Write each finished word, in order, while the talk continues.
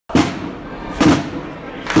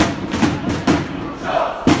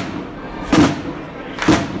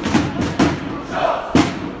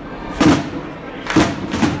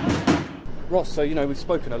Ross, so we've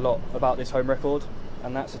spoken a lot about this home record,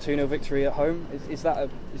 and that's a 2-0 victory at home. Is that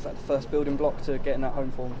the first building block to getting that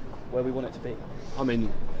home form where we want it to be? I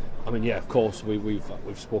mean, yeah, of course we've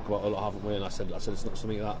spoke about it a lot, haven't we? And I said it's not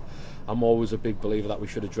something that I'm always a big believer that we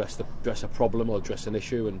should address a problem or address an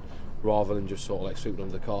issue, and rather than just sort of like sweep it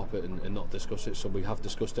under the carpet and not discuss it. So we have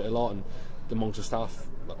discussed it a lot, and amongst the staff,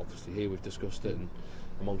 obviously here we've discussed it, and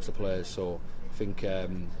amongst the players. So I think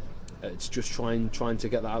it's just trying to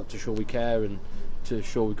get that out to show we care and to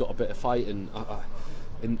show we've got a bit of fight. And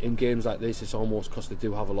in games like this, it's almost because they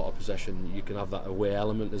do have a lot of possession, you can have that away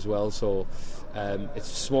element as well. So it's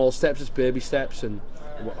small steps, it's baby steps, and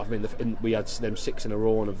I mean we had them 6 in a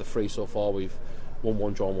row, and of the 3 so far we've won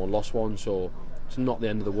 1, drawn 1, lost 1. So it's not the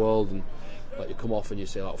end of the world. And like you come off and you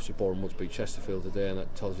say, like, obviously Bournemouth beat Chesterfield today, and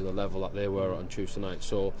that tells you the level that they were on Tuesday night.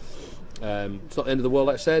 So it's not the end of the world,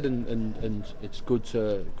 like I said, and it's good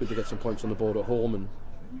to get some points on the board at home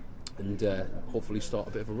and hopefully start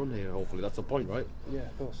a bit of a run here. Hopefully that's the point, right? Yeah,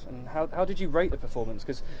 of course. And how did you rate the performance?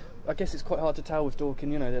 Because I guess it's quite hard to tell with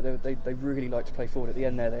Dorking. They really like to play forward. At the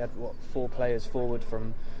end there, they had 4 players forward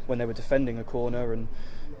from when they were defending a corner, and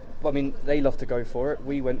I mean they love to go for it.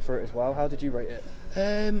 We went for it as well. How did you rate it?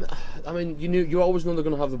 I mean, you always know they're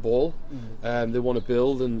going to have the ball. They want to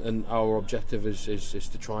build, and our objective is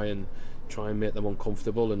to try and make them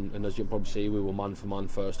uncomfortable. And as you can probably see, we were man for man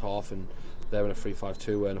first half, and they're in a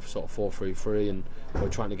 3-5-2, we're in a sort of 4-3-3, and we're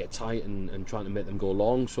trying to get tight and trying to make them go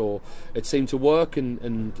long. So it seemed to work,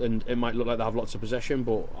 and it might look like they have lots of possession,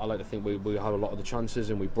 but I like to think we have a lot of the chances,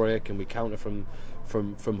 and we break and we counter from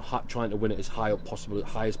trying to win it as high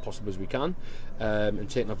as possible as we can, and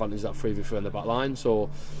taking advantage of that 3v3 on the back line. So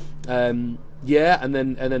yeah, and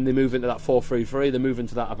then they move into that 4-3-3. They move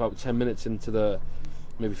into that about 10 minutes into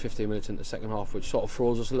maybe 15 minutes into the second half, which sort of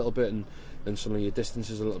throws us a little bit, and suddenly your distance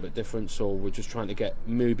is a little bit different. So we're just trying to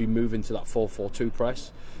move into that 4-4-2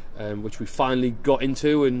 press, which we finally got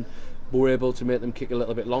into, and we're able to make them kick a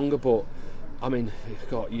little bit longer. But I mean,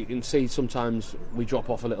 God, you can see sometimes we drop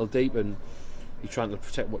off a little deep, and you're trying to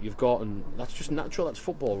protect what you've got, and that's just natural. That's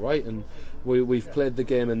football, right? And we've played the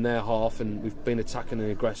game in their half, and we've been attacking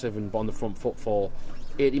and aggressive and on the front foot for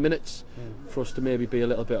 80 minutes. For us to maybe be a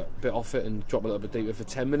little bit off it and drop a little bit deeper for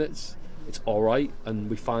 10 minutes, it's all right. And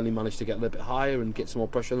we finally managed to get a little bit higher and get some more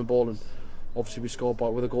pressure on the ball, and obviously we scored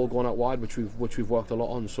with a goal going out wide, which we've worked a lot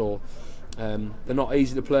on. So they're not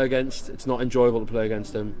easy to play against. It's not enjoyable to play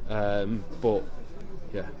against them, but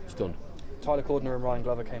yeah, it's done. Tyler Cordner and Ryan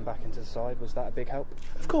Glover came back into the side. Was that a big help?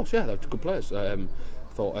 Of course, yeah, they're good players. I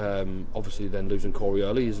thought obviously then losing Corey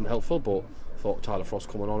early isn't helpful, but I thought Tyler Frost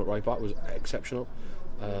coming on at right back was exceptional.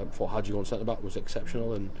 Thought Hadji going centre back was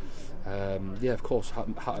exceptional, and yeah, of course,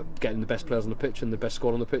 getting the best players on the pitch and the best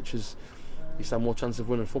squad on the pitch is you stand more chance of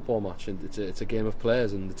winning a football match. And it's a game of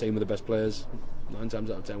players, and the team with the best players 9 times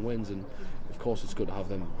out of 10 wins. And of course, it's good to have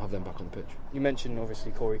them back on the pitch. You mentioned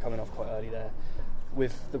obviously Corey coming off quite early there.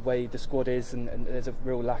 With the way the squad is, and there's a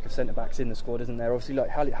real lack of centre backs in the squad, isn't there? Obviously, like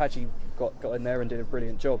Hadji got in there and did a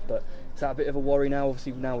brilliant job, but is that a bit of a worry now?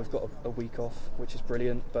 Obviously, now we've got a week off, which is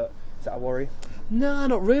brilliant, but is that a worry? No,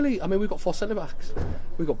 not really. I mean, we've got 4 centre backs.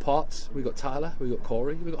 We've got Parts, we've got Tyler, we've got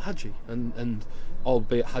Corey, we've got Hadji, and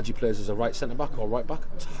albeit Hadji plays as a right centre back or right back,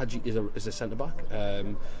 Hadji is a centre back.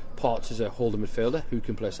 Parts is a holding midfielder who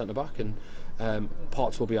can play centre back, and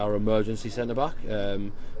Parts will be our emergency centre back.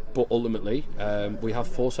 But ultimately, we have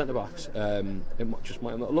 4 centre backs. It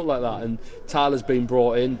might not look like that. And Tyler's been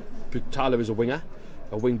brought in. Tyler is a winger,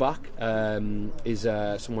 a wing back. Is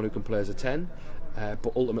someone who can play as a 10.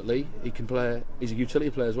 But ultimately, he can play. He's a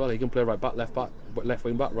utility player as well. He can play right back, left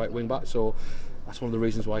wing back, right wing back. So that's one of the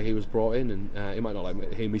reasons why he was brought in. And he might not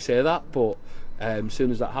like hear me say that, but as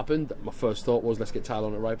soon as that happened, my first thought was let's get Tyler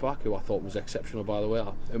on at right back, who I thought was exceptional, by the way,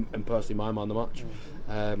 and personally my man of the match.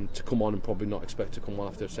 To come on and probably not expect to come on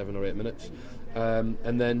after 7 or 8 minutes,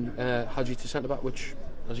 and then Hadji to centre back, which,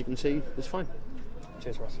 as you can see, is fine.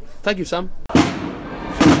 Cheers, Ross. Thank you, Sam.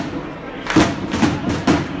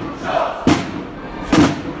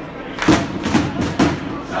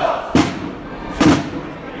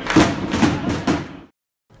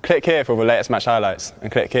 Click here for all the latest match highlights,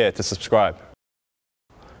 and click here to subscribe.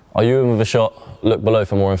 Are you in with a shot? Look below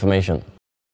for more information.